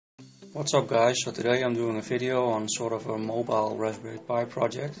What's up guys, so today I'm doing a video on sort of a mobile Raspberry Pi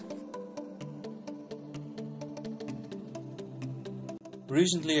project.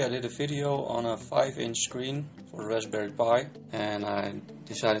 Recently I did a video on a 5-inch screen for the Raspberry Pi and I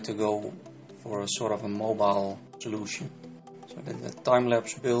decided to go for a sort of a mobile solution. So I did a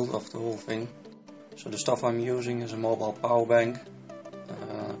time-lapse build of the whole thing. So the stuff I'm using is a mobile power bank,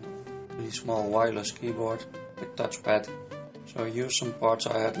 really small wireless keyboard with touchpad. So I used some parts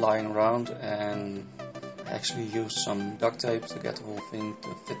I had lying around and actually used some duct tape to get the whole thing to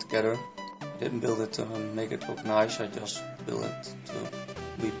fit together. I didn't build it to make it look nice, I just built it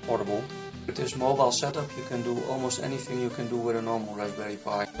to be portable. With this mobile setup you can do almost anything you can do with a normal Raspberry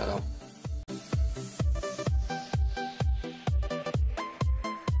Pi setup.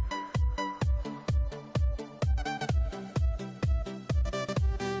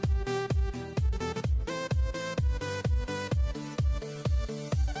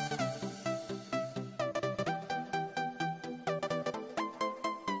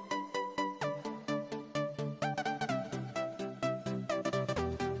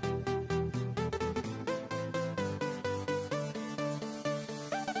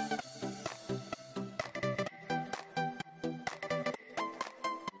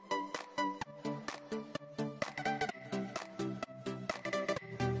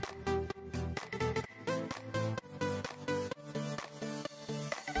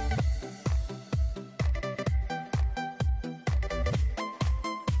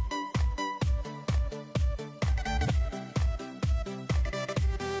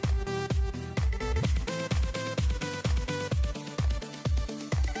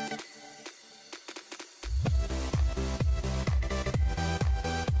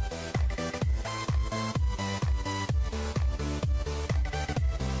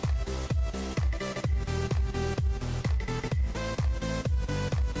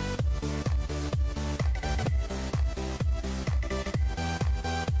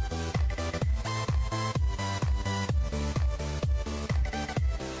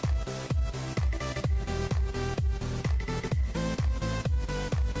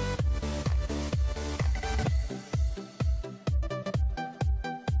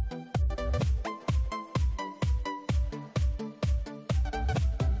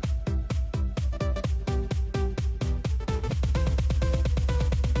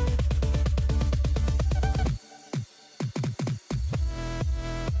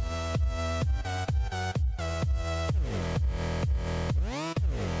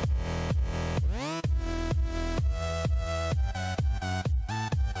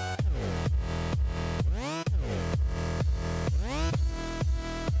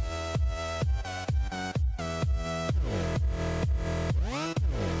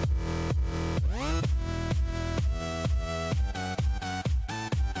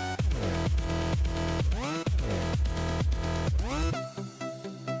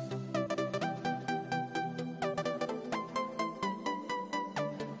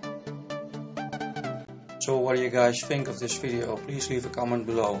 So what do you guys think of this video? Please leave a comment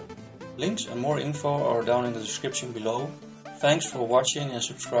below. Links and more info are down in the description below. Thanks for watching and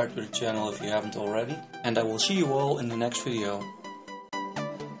subscribe to the channel if you haven't already. And I will see you all in the next video.